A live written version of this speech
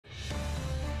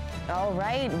All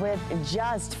right, with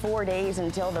just 4 days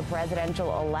until the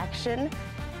presidential election,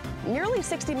 nearly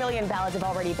 60 million ballots have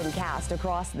already been cast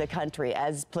across the country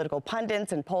as political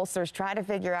pundits and pollsters try to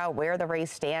figure out where the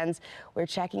race stands. We're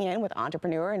checking in with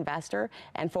entrepreneur, investor,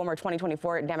 and former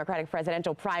 2024 Democratic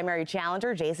presidential primary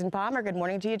challenger, Jason Palmer. Good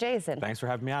morning to you, Jason. Thanks for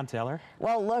having me on, Taylor.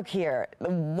 Well, look here.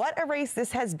 What a race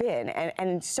this has been,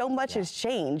 and so much has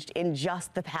changed in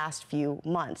just the past few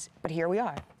months. But here we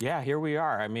are. Yeah, here we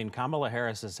are. I mean, Kamala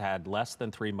Harris has had less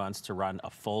than 3 months to run a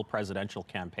full presidential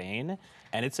campaign,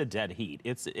 and it's a dead heat.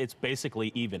 It's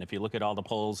basically even. If you look at all the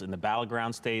polls in the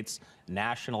battleground states,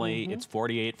 nationally, it's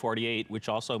 48-48, which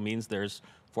also means there's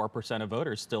 4% of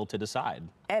voters still to decide.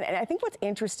 And I think what's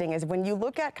interesting is when you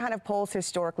look at kind of polls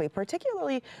historically,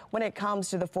 particularly when it comes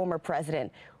to the former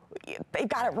president, they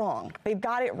got it wrong. They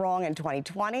got it wrong in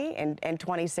 2020 and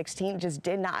 2016 just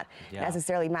did not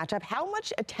necessarily match up. How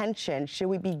much attention should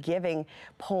we be giving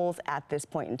polls at this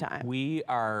point in time? We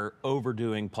are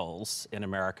overdoing polls in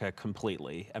America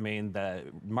completely. I mean, the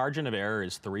margin of error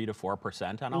is 3 to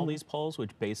 4% on all these polls,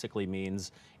 which basically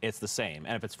means it's the same.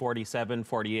 And if it's 47,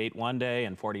 48 one day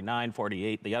and 49,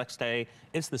 48 the next day,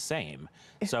 it's the same.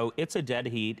 So it's a dead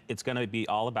heat. It's going to be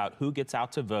all about who gets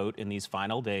out to vote in these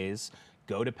final days.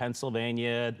 Go to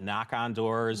Pennsylvania, knock on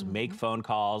doors, make phone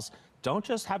calls. Don't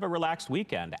just have a relaxed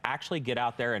weekend. Actually get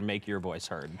out there and make your voice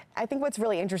heard. I think what's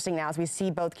really interesting now is we see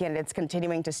both candidates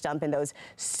continuing to stump in those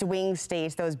swing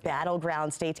states, those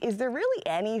battleground states. Is there really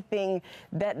anything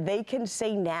that they can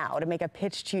say now to make a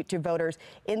pitch to voters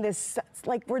in this,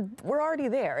 like we're already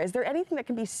there? Is there anything that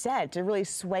can be said to really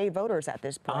sway voters at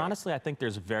this point? Honestly, I think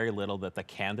there's very little that the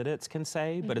candidates can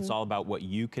say, but it's all about what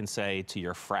you can say to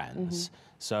your friends.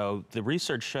 So the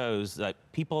research shows that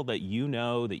people that you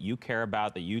know, that you care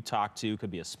about, that you talk to, could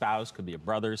be a spouse, could be a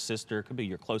brother, sister, could be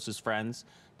your closest friends.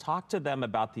 Talk to them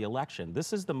about the election.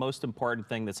 This is the most important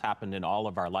thing that's happened in all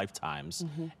of our lifetimes.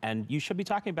 And you should be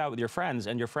talking about it with your friends,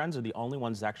 and your friends are the only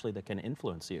ones actually that can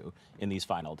influence you in these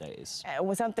final days.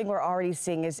 Well, something we're already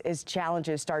seeing is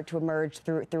challenges start to emerge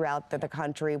throughout the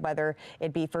country, whether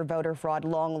it be for voter fraud,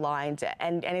 long lines,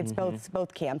 and it's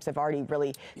both camps have already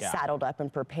really saddled up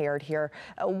and prepared here.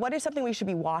 What is something we should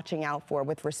be watching out for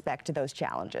with respect to those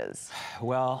challenges?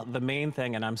 Well, the main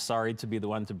thing, and I'm sorry to be the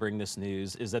one to bring this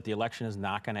news, is that the election is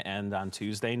not going to end on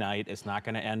Tuesday night. It's not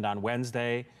going to end on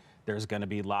Wednesday. There's going to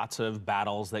be lots of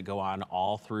battles that go on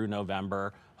all through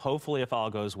November. Hopefully, if all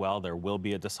goes well, there will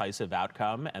be a decisive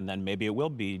outcome, and then maybe it will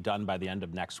be done by the end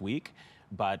of next week.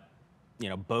 But you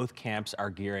know, both camps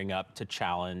are gearing up to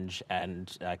challenge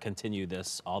and continue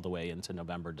this all the way into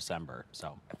November, December.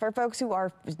 So, for folks who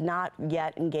are not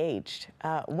yet engaged,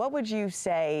 what would you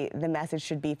say the message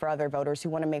should be for other voters who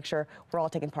want to make sure we're all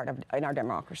taking part in our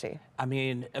democracy? I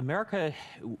mean, America,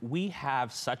 we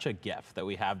have such a gift that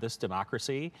we have this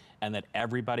democracy and that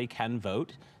everybody can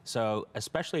vote. So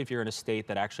especially if you're in a state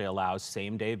that actually allows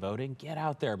same-day voting, get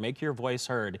out there, make your voice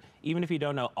heard. Even if you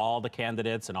don't know all the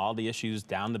candidates and all the issues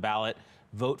down the ballot,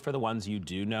 vote for the ones you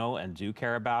do know and do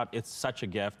care about. It's such a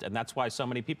gift, and that's why so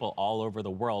many people all over the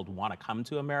world want to come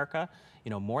to America. You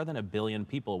know, more than 1 billion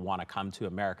people want to come to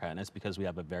America, and it's because we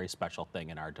have a very special thing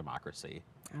in our democracy.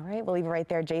 All right, we'll leave it right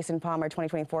there. Jason Palmer,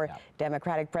 2024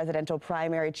 Democratic presidential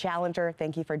primary challenger.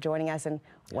 Thank you for joining us and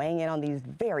weighing in on these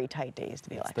very tight days to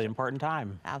the election. It's the important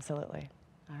time. Absolutely.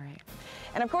 All right.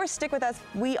 And of course, stick with us.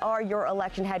 We are your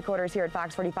election headquarters here at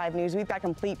Fox 45 News. We've got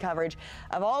complete coverage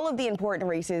of all of the important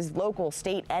races, local,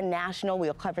 state, and national.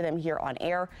 We'll cover them here on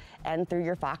air and through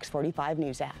your Fox 45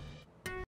 News app.